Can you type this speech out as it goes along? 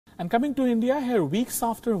And coming to India here, weeks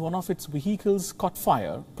after one of its vehicles caught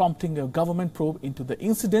fire, prompting a government probe into the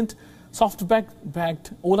incident,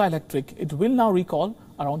 Softbank-backed Ola Electric, it will now recall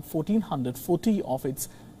around 1,440 of its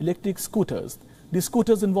electric scooters. The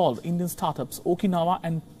scooters involve Indian startups Okinawa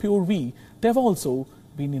and Pure V. They have also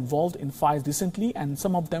been involved in fires recently, and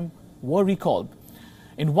some of them were recalled.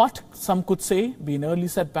 In what some could say be an early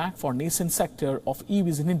setback for nascent sector of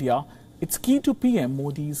EVs in India, it's key to PM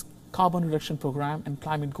Modi's carbon reduction program and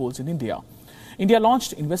climate goals in India. India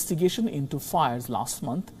launched investigation into fires last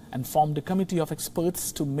month and formed a committee of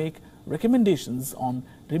experts to make recommendations on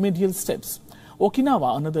remedial steps.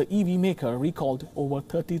 Okinawa, another EV maker, recalled over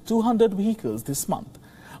 3,200 vehicles this month.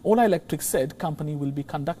 Ola Electric said company will be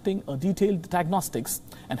conducting a detailed diagnostics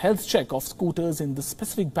and health check of scooters in the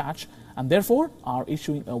specific batch and therefore are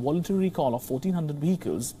issuing a voluntary recall of 1,400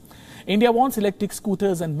 vehicles. India wants electric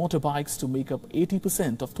scooters and motorbikes to make up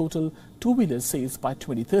 80% of total two-wheeler sales by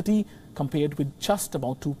 2030, compared with just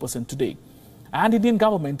about 2% today. And Indian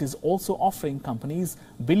government is also offering companies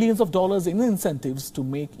billions of dollars in incentives to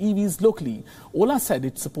make EVs locally. Ola said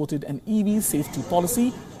it supported an EV safety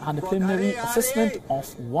policy, and a preliminary assessment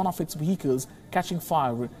of one of its vehicles catching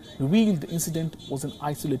fire revealed the incident was an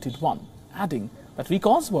isolated one, adding that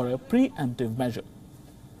recalls were a preemptive measure.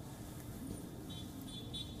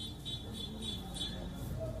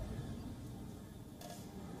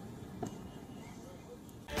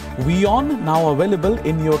 WION now available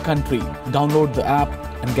in your country. Download the app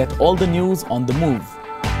and get all the news on the move.